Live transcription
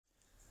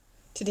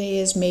Today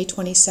is May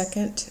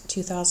 22nd,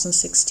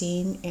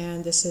 2016,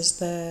 and this is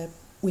the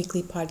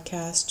weekly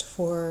podcast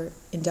for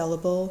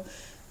Indelible,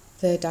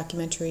 the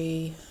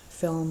documentary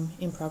film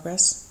in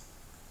progress.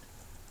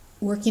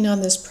 Working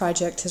on this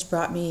project has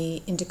brought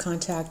me into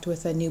contact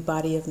with a new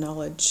body of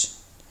knowledge.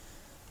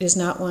 It is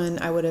not one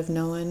I would have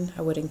known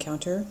I would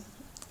encounter,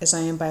 as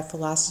I am by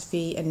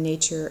philosophy and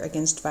nature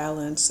against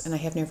violence, and I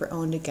have never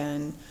owned a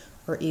gun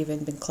or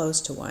even been close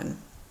to one.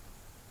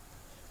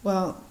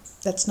 Well,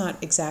 that's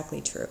not exactly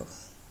true.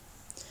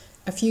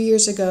 A few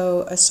years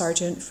ago, a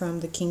sergeant from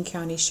the King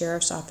County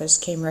Sheriff's Office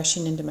came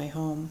rushing into my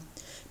home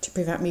to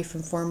prevent me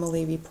from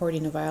formally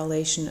reporting a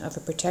violation of a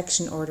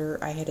protection order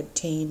I had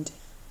obtained.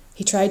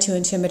 He tried to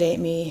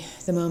intimidate me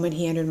the moment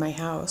he entered my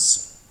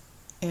house,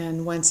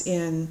 and once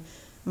in,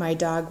 my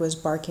dog was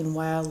barking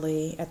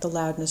wildly at the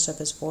loudness of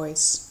his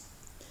voice.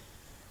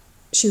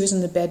 She was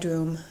in the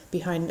bedroom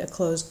behind a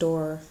closed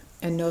door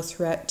and no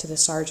threat to the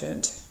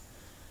sergeant.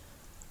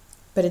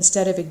 But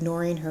instead of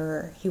ignoring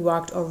her, he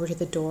walked over to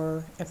the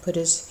door and put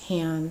his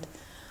hand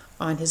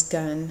on his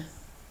gun,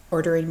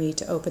 ordering me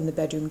to open the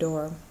bedroom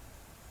door.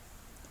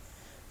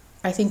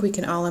 I think we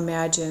can all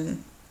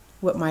imagine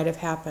what might have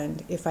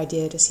happened if I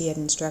did as he had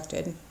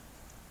instructed.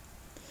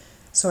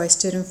 So I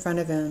stood in front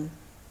of him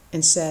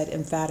and said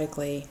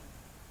emphatically,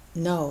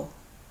 "No."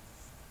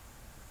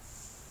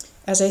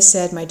 As I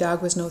said, my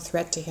dog was no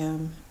threat to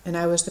him, and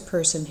I was the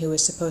person who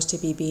was supposed to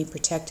be being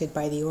protected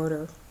by the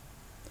order.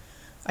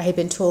 I had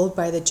been told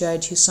by the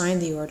judge who signed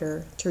the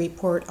order to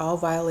report all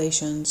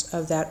violations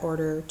of that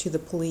order to the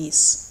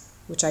police,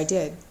 which I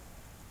did.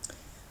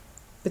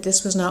 But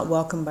this was not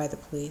welcomed by the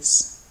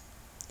police.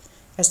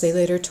 As they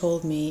later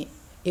told me,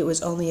 it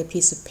was only a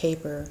piece of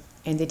paper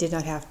and they did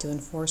not have to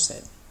enforce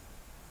it.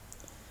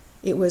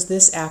 It was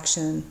this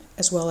action,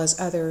 as well as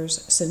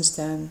others since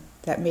then,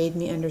 that made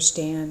me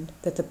understand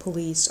that the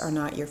police are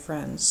not your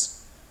friends,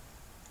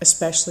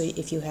 especially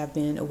if you have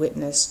been a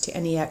witness to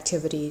any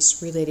activities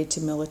related to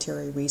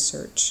military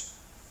research.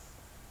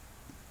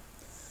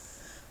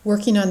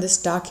 Working on this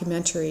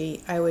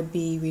documentary, I would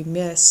be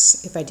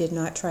remiss if I did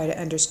not try to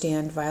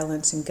understand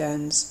violence and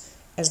guns,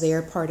 as they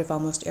are part of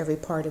almost every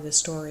part of the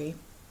story.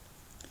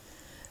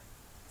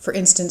 For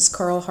instance,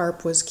 Carl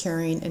Harp was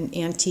carrying an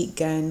antique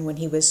gun when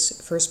he was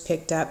first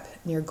picked up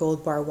near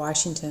Gold Bar,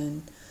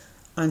 Washington,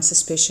 on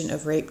suspicion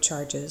of rape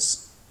charges.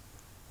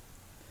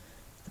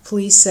 The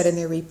police said in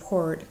their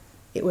report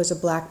it was a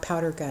black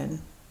powder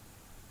gun.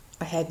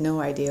 I had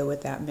no idea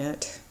what that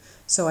meant,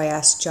 so I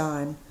asked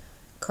John,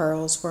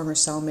 Carl's former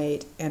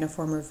cellmate and a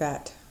former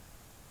vet.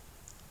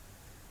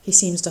 He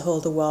seems to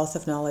hold a wealth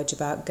of knowledge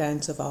about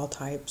guns of all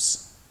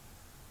types.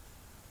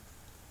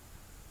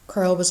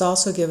 Carl was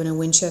also given a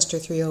Winchester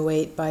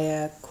 .308 by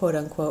a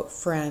quote-unquote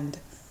friend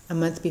a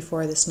month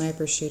before the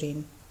sniper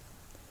shooting.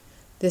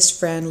 This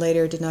friend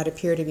later did not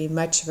appear to be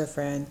much of a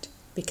friend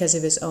because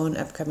of his own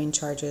upcoming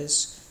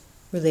charges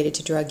related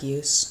to drug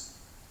use.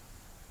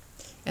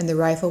 And the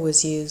rifle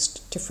was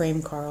used to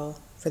frame Carl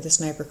for the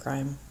sniper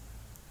crime.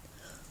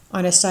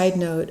 On a side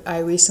note, I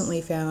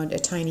recently found a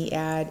tiny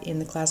ad in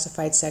the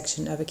classified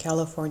section of a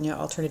California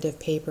alternative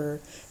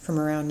paper from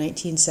around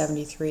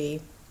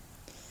 1973.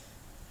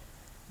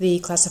 The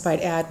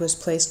classified ad was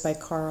placed by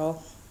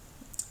Carl.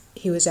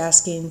 He was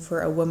asking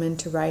for a woman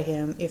to write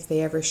him if they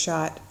ever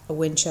shot a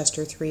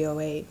Winchester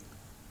 .308.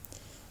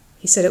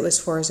 He said it was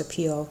for his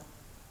appeal.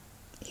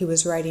 He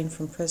was writing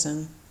from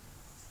prison.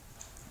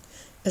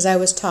 As I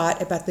was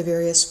taught about the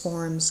various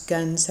forms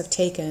guns have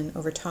taken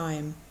over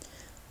time,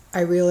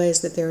 I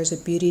realized that there is a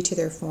beauty to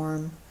their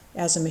form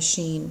as a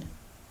machine.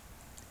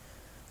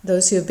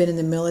 Those who have been in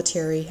the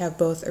military have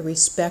both a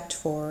respect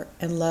for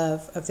and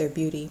love of their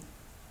beauty.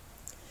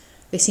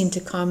 They seem to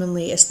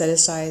commonly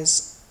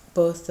aestheticize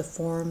both the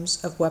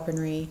forms of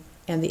weaponry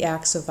and the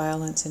acts of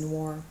violence in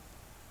war.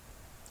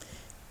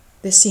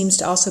 This seems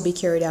to also be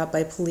carried out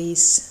by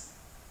police,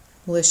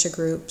 militia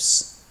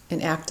groups,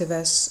 and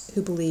activists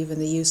who believe in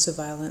the use of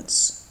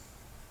violence.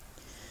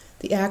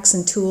 The acts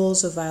and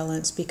tools of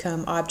violence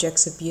become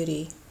objects of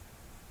beauty.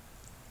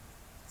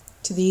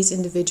 To these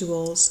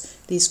individuals,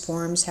 these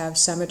forms have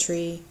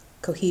symmetry,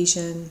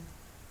 cohesion,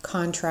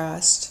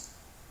 contrast,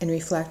 and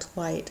reflect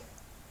light.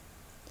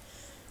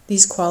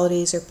 These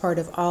qualities are part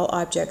of all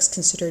objects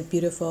considered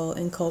beautiful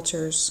in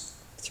cultures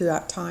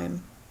throughout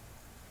time.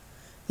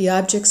 The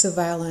objects of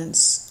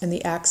violence and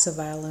the acts of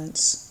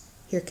violence,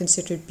 here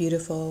considered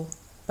beautiful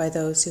by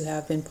those who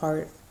have been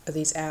part of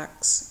these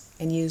acts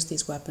and use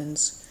these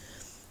weapons,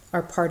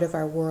 are part of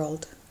our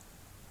world.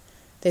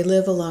 They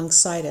live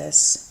alongside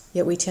us,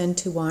 yet we tend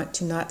to want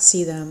to not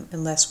see them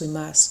unless we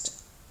must.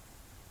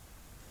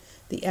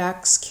 The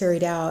acts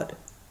carried out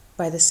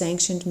by the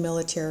sanctioned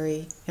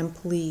military and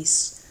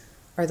police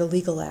are the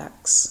legal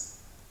acts,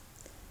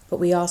 but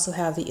we also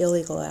have the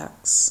illegal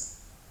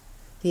acts,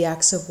 the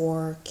acts of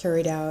war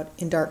carried out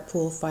in dark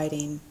pool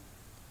fighting,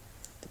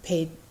 the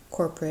paid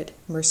corporate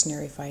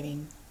mercenary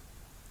fighting.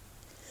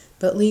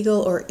 But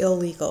legal or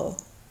illegal,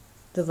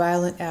 the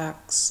violent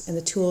acts and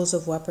the tools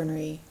of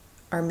weaponry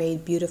are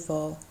made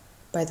beautiful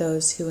by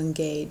those who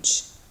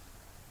engage.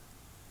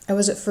 I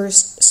was at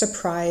first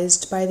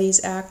surprised by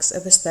these acts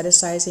of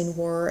aestheticizing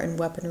war and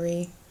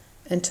weaponry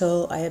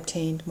until I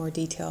obtained more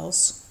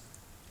details.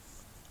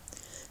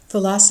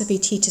 Philosophy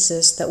teaches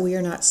us that we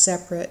are not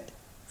separate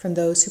from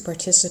those who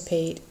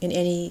participate in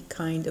any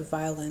kind of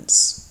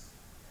violence.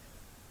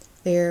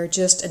 They are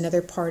just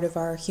another part of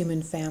our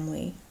human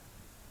family.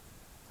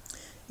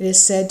 It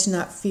is said to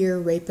not fear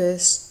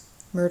rapists,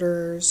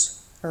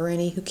 murderers, or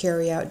any who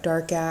carry out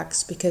dark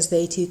acts because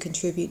they too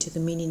contribute to the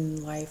meaning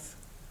in life.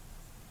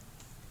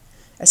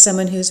 As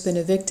someone who has been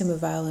a victim of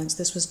violence,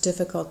 this was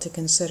difficult to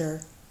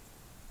consider.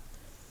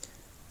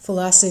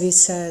 Philosophy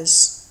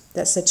says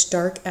that such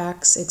dark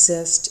acts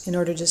exist in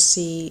order to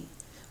see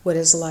what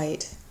is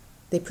light.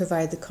 They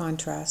provide the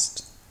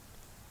contrast.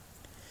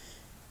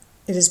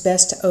 It is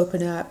best to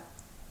open up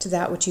to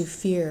that which you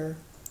fear,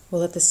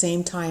 while at the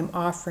same time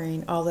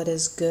offering all that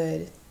is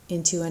good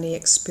into any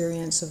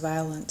experience of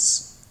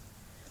violence.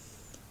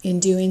 In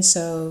doing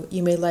so,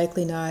 you may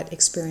likely not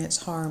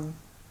experience harm.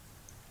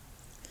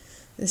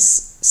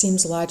 This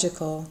seems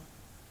logical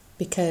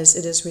because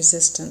it is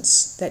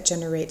resistance that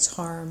generates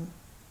harm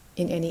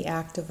in any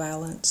act of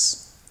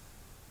violence.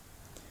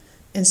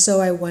 And so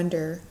I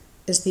wonder,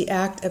 is the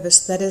act of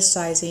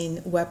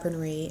aestheticizing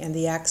weaponry and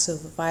the acts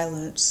of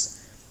violence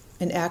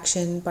an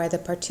action by the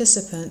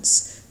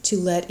participants to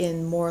let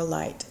in more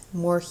light,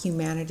 more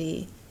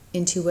humanity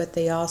into what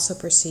they also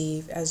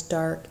perceive as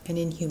dark and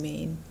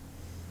inhumane,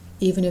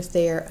 even if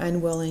they are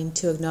unwilling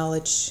to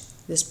acknowledge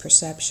this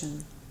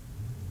perception?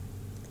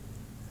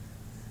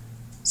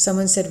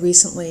 Someone said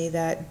recently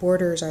that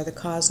borders are the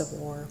cause of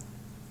war,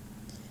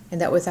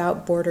 and that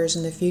without borders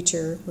in the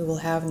future, we will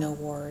have no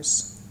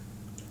wars.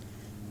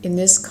 In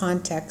this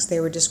context, they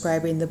were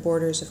describing the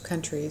borders of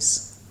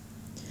countries.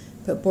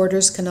 But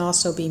borders can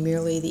also be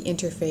merely the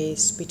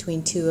interface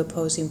between two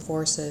opposing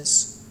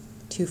forces,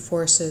 two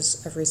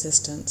forces of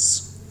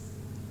resistance.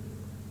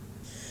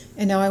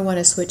 And now I want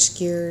to switch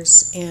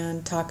gears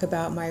and talk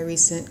about my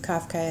recent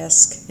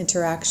Kafkaesque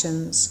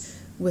interactions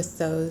with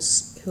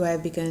those who I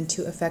have begun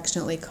to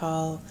affectionately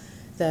call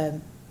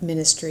the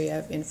Ministry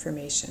of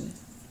Information.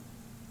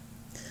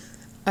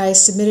 I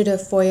submitted a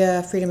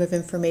FOIA, Freedom of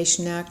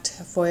Information Act,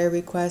 a FOIA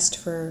request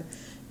for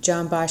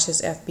John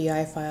Bosch's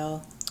FBI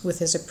file with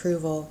his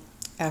approval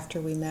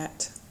after we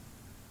met.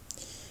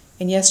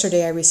 And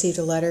yesterday I received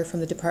a letter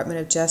from the Department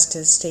of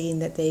Justice stating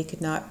that they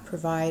could not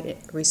provide a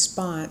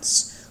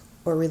response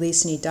or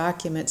release any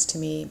documents to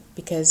me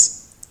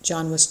because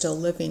John was still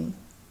living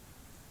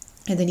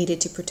and they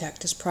needed to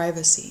protect his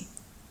privacy.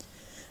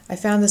 I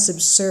found this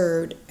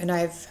absurd, and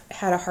I've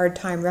had a hard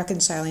time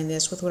reconciling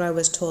this with what I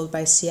was told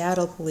by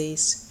Seattle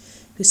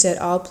police, who said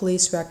all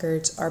police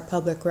records are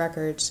public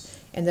records,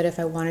 and that if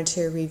I wanted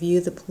to review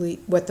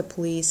what the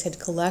police had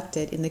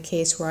collected in the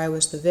case where I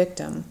was the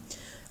victim,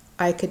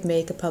 I could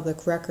make a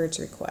public records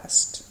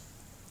request.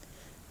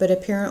 But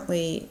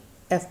apparently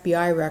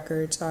FBI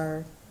records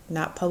are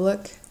not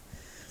public.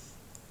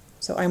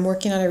 So I'm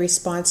working on a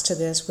response to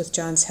this with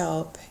John's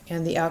help,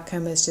 and the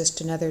outcome is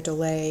just another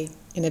delay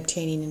in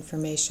obtaining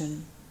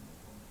information.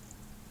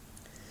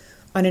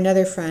 On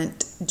another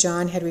front,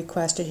 John had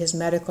requested his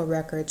medical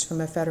records from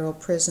a federal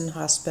prison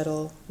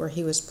hospital where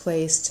he was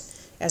placed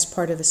as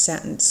part of a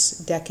sentence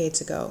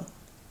decades ago.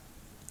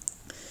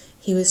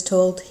 He was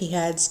told he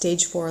had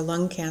stage 4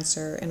 lung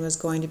cancer and was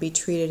going to be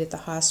treated at the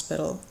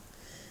hospital,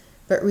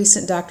 but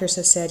recent doctors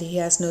have said he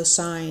has no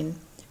sign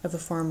of a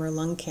former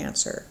lung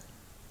cancer.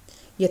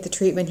 Yet the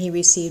treatment he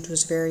received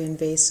was very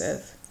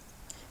invasive.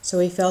 So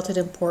he felt it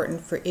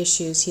important for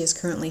issues he is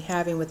currently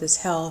having with his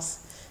health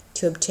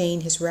to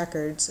obtain his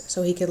records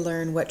so he could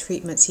learn what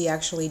treatments he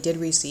actually did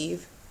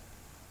receive.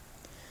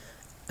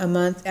 A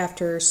month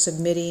after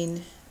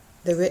submitting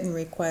the written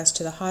request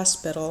to the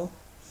hospital,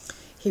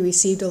 he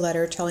received a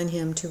letter telling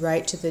him to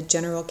write to the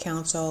General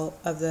Counsel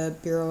of the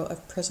Bureau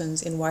of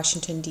Prisons in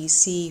Washington,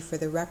 D.C. for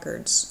the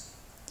records.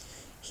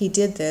 He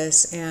did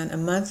this, and a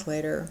month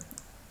later,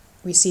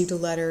 received a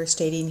letter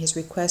stating his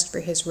request for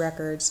his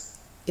records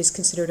is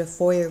considered a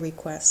FOIA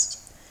request,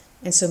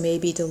 and so may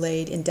be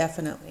delayed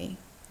indefinitely.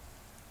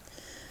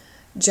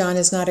 John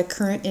is not a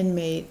current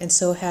inmate and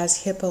so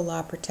has HIPAA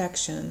law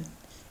protection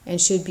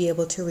and should be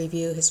able to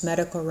review his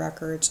medical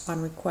records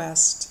on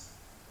request.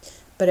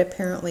 But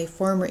apparently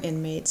former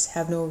inmates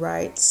have no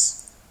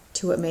rights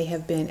to what may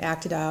have been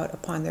acted out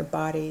upon their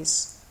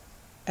bodies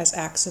as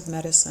acts of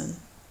medicine.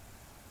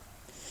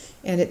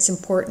 And it's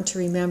important to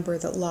remember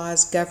that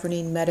laws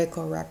governing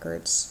medical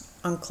records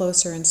on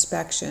closer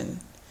inspection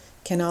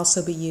can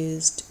also be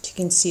used to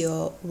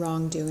conceal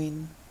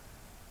wrongdoing.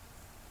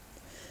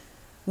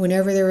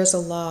 Whenever there is a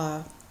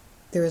law,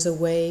 there is a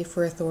way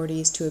for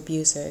authorities to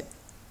abuse it.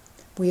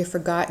 We have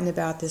forgotten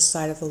about this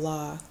side of the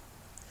law,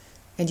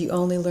 and you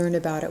only learn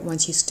about it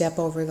once you step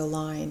over the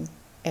line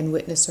and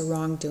witness a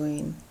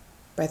wrongdoing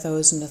by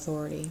those in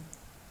authority.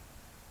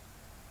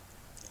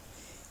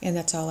 And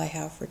that's all I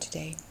have for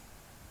today.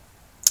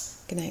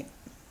 Good night.